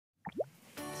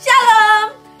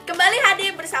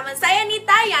bersama saya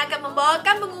Nita yang akan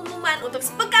membawakan pengumuman untuk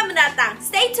sepekan mendatang.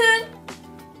 Stay tune!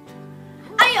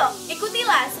 Ayo,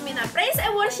 ikutilah seminar Praise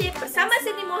and Worship bersama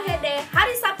Siti Mohede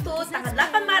hari Sabtu tanggal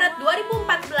 8 Maret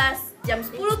 2014 jam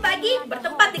 10 pagi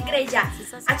bertempat di gereja.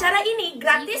 Acara ini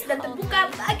gratis dan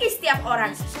terbuka bagi setiap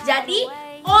orang. Jadi,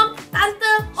 om,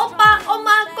 tante, opa,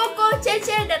 oma, koko,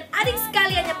 cece, dan adik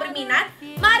sekalian yang berminat,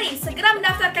 mari segera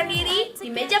mendaftarkan diri di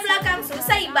meja belakang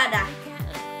selesai ibadah.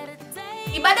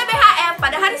 Ibadah BHM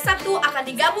pada hari Sabtu akan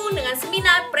digabung dengan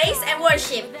seminar Praise and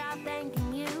Worship.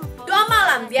 Doa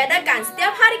Malam diadakan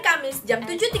setiap hari Kamis jam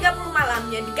 7.30 malam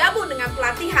yang digabung dengan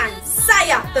pelatihan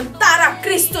Saya Tentara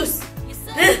Kristus.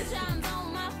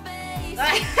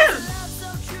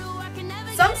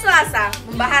 Som Selasa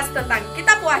membahas tentang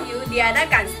Kitab Wahyu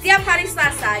diadakan setiap hari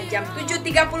Selasa jam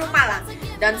 7.30 malam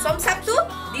dan Som Sabtu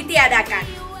ditiadakan.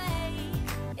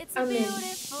 Amin.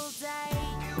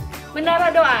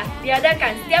 Menara Doa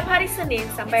diadakan setiap hari Senin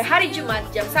sampai hari Jumat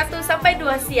jam 1 sampai 2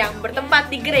 siang bertempat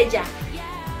di gereja.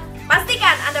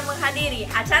 Pastikan Anda menghadiri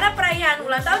acara perayaan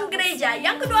ulang tahun gereja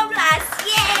yang ke-12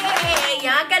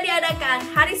 yang akan diadakan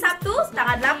hari Sabtu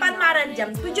tanggal 8 Maret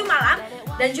jam 7 malam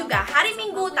dan juga hari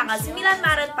Minggu tanggal 9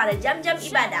 Maret pada jam-jam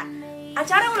ibadah.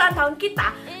 Acara ulang tahun kita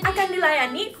akan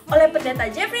dilayani oleh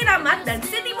Pendeta Jeffrey Rahmat dan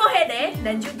Siti Mohede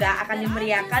dan juga akan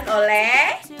dimeriahkan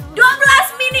oleh 12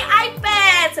 mini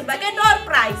iPad sebagai door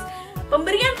prize.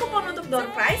 Pemberian kupon untuk door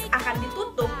prize akan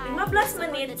ditutup 15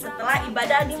 menit setelah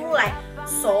ibadah dimulai.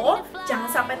 So,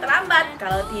 jangan sampai terlambat,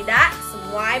 kalau tidak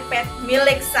semua iPad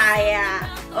milik saya.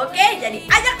 Oke, jadi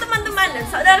ajak teman-teman dan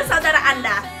saudara-saudara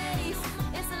Anda.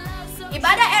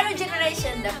 Ibadah Aero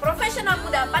Generation dan Profesional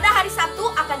Muda pada hari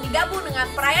Sabtu akan digabung dengan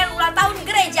perayaan ulang tahun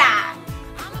gereja.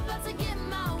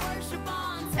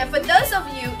 And for those of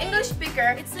you English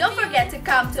speaker, don't forget to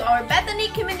come to our Bethany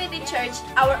Community Church,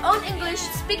 our own English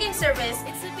speaking service,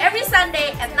 every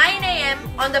Sunday at 9 a.m.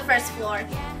 on the first floor.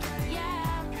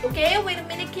 Okay, wait a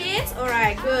minute kids.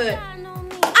 Alright, good.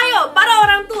 Ayo, para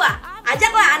orang tua,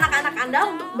 ajaklah anak-anak Anda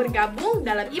untuk bergabung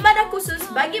dalam ibadah khusus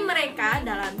bagi mereka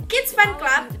dalam Kids Fan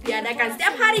Club diadakan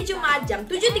setiap hari Jumat jam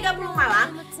 7.30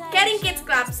 malam, Caring Kids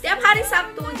Club setiap hari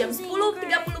Sabtu jam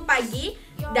 10.30 pagi,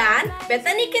 dan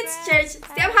Bethany Kids Church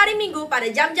setiap hari Minggu pada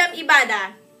jam-jam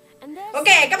ibadah.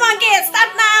 Oke, come on kids,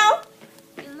 start now!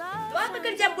 Doa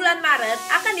Pekerja bulan Maret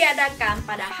akan diadakan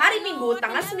pada hari Minggu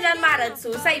tanggal 9 Maret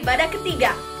selesai ibadah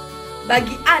ketiga.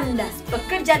 Bagi Anda,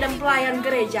 pekerja dan pelayan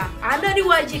gereja, Anda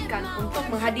diwajibkan untuk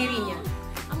menghadirinya.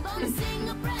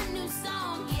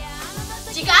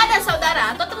 Jika ada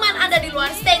saudara atau teman Anda di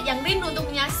luar state yang rindu untuk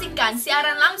menyaksikan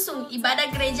siaran langsung ibadah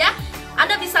gereja,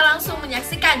 Anda bisa langsung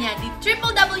menyaksikannya di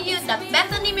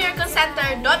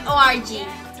www.bethanymiracle.center.org.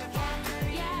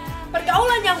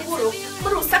 Pergaulan yang buruk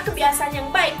merusak kebiasaan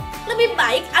yang baik. Lebih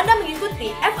baik Anda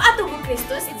mengikuti FA Tubuh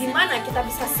Kristus di mana kita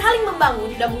bisa saling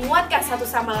membangun dan menguatkan satu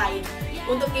sama lain.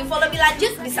 Untuk info lebih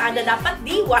lanjut bisa Anda dapat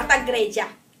di Warta Gereja.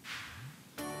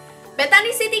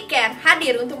 Bethany City Care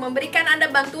hadir untuk memberikan Anda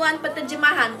bantuan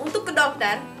penerjemahan untuk ke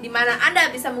dokter, di mana Anda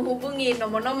bisa menghubungi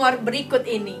nomor-nomor berikut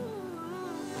ini.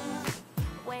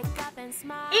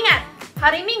 Ingat,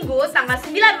 hari Minggu tanggal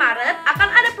 9 Maret akan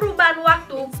ada perubahan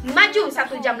waktu maju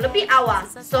 1 jam lebih awal.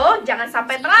 So, jangan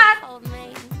sampai telat.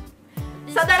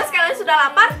 Saudara sekalian sudah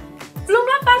lapar? Belum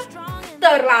lapar?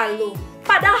 Terlalu.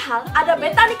 Padahal ada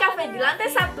Bethany Cafe di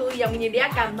lantai 1 yang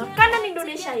menyediakan makanan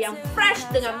Indonesia yang fresh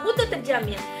dengan mutu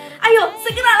terjamin. Ayo,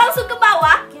 segera langsung ke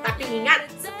bawah. Tapi ingat,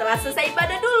 setelah selesai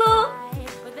ibadah dulu.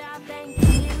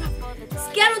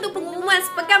 Sekian untuk pengumuman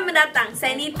sepekan mendatang.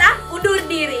 Saya Nita, undur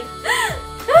diri.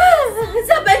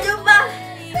 Sampai jumpa.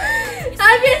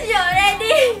 Habis you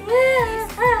ready.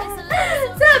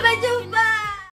 Sampai jumpa.